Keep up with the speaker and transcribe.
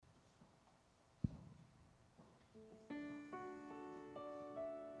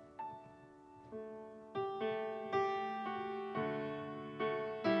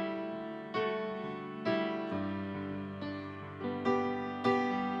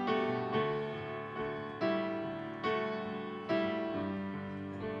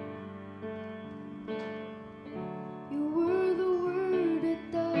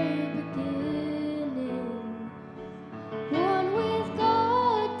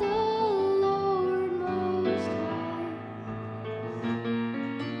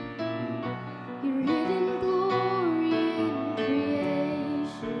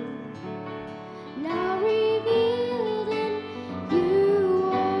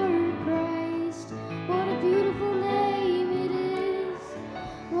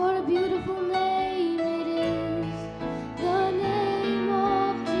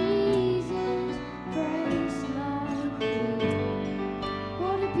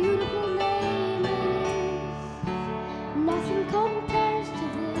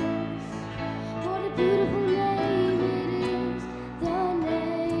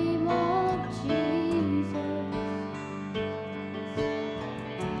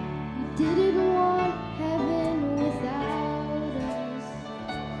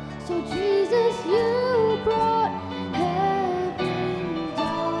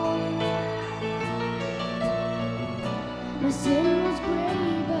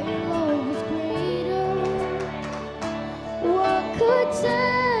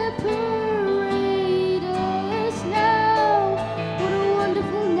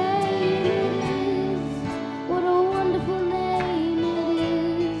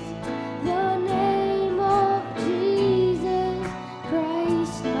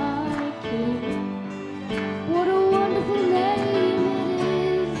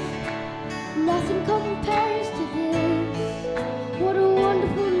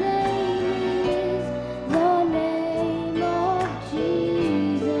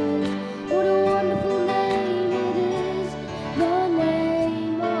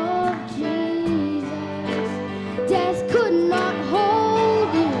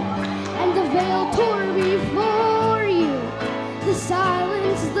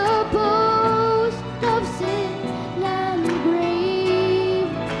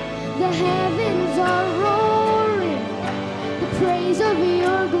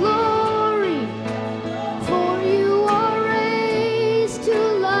your glory, for you are raised to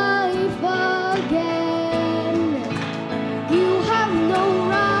life again. You have no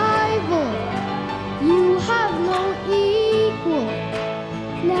rival, you have no equal,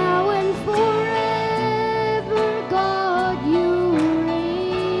 now and forever, God, you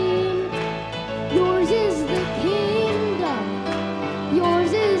reign. Yours is the kingdom,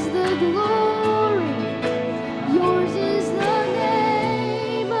 yours is the glory, yours is the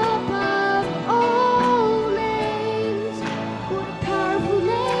name above all names. What a powerful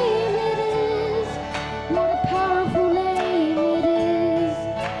name it is, what a powerful name it is,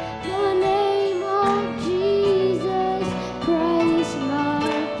 the name of Jesus Christ my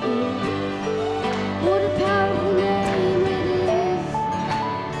King. What a powerful name it is,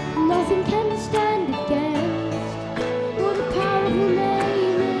 nothing can stand against. What a powerful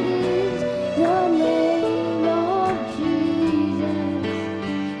name it is, the name of Jesus.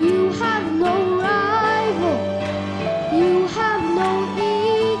 You have no rival, you have no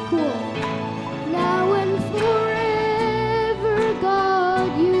equal, now and forever, God,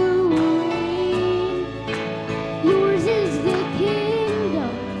 you reign. Yours is the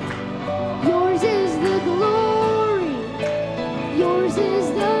kingdom, yours is the glory, yours is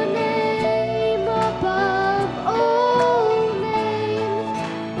the name above all names.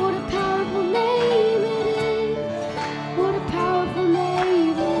 What a powerful name it is, what a powerful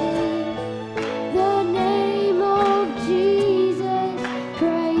name it is, the name of Jesus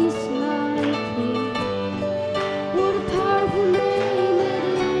Christ my King. What a powerful name it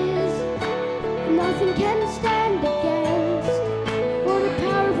is, nothing can stand against.